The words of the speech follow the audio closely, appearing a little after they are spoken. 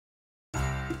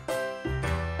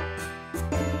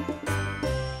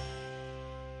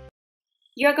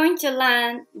You are going to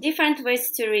learn different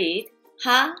ways to read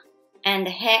ha and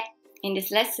he in this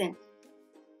lesson.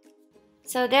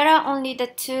 So there are only the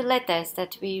two letters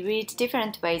that we read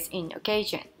different ways in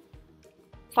occasion.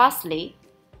 Firstly,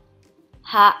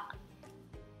 ha.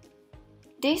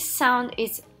 This sound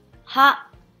is ha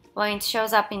when it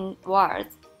shows up in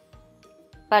words.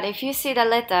 But if you see the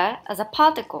letter as a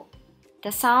particle,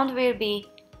 the sound will be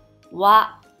wa.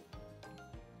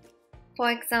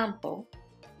 For example,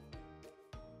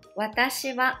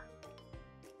 私は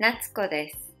夏子で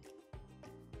す。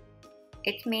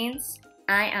It means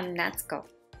I am Natsuko.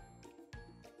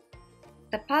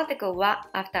 The particle wa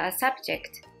after a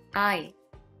subject, I,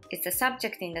 is the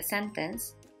subject in the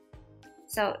sentence,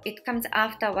 so it comes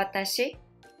after watashi,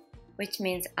 which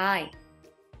means I.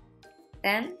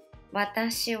 Then,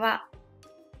 私は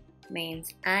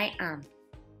means I am.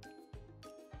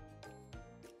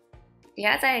 The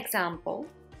other example,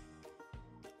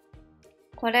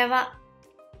 これは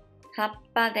葉っ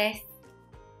ぱです。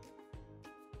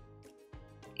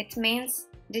It means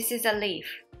this is a leaf.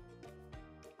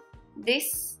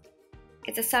 This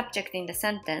is a subject in the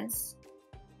sentence,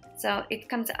 so it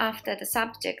comes after the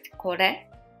subject これ,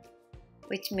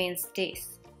 which means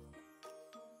this.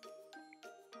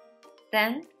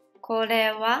 Then これ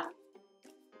は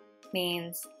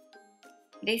means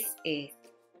this is.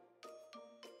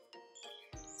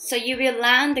 So you will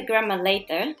learn the grammar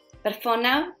later, but for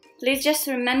now, please just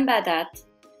remember that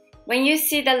when you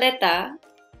see the letter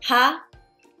ha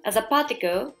as a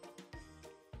particle,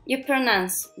 you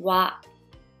pronounce wa.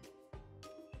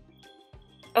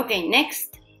 Okay,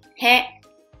 next, he.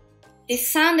 This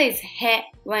sound is he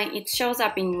when it shows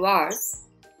up in words,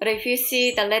 but if you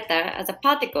see the letter as a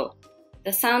particle,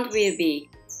 the sound will be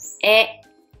e.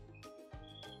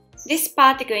 This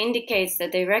particle indicates the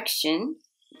direction,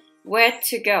 where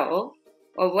to go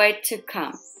or where to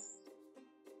come.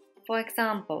 For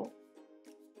example,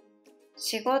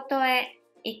 仕事へ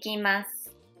行きま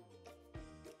す。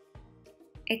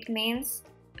It means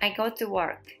I go to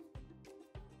work.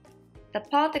 The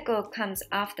particle comes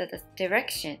after the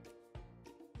direction.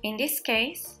 In this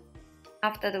case,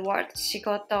 after the word 仕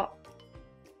事,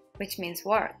 which means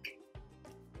work.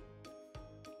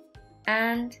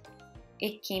 And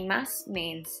行きます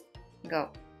means go.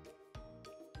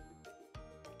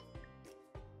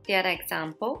 The other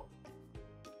example,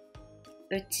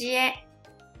 家へ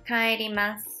帰り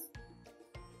ます。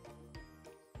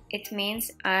It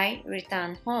means I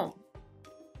return home.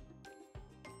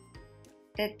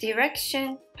 The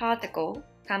direction particle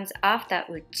comes after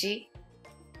家,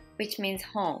 which means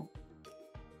home.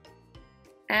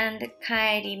 And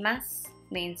帰ります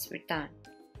means return.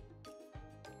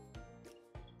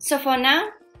 So for now,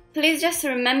 please just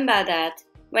remember that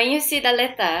when you see the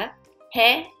letter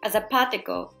he as a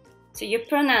particle, so you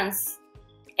pronounce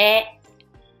e.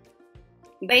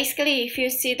 Basically, if you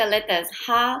see the letters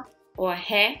ha or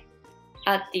he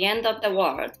at the end of the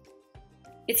word,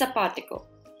 it's a particle.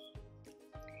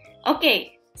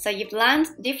 Okay, so you've learned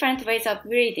different ways of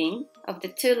reading of the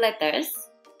two letters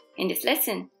in this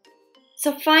lesson.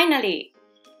 So finally,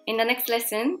 in the next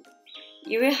lesson,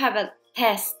 you will have a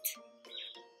test,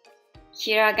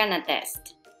 Hiragana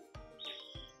test.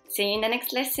 See you in the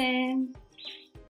next lesson.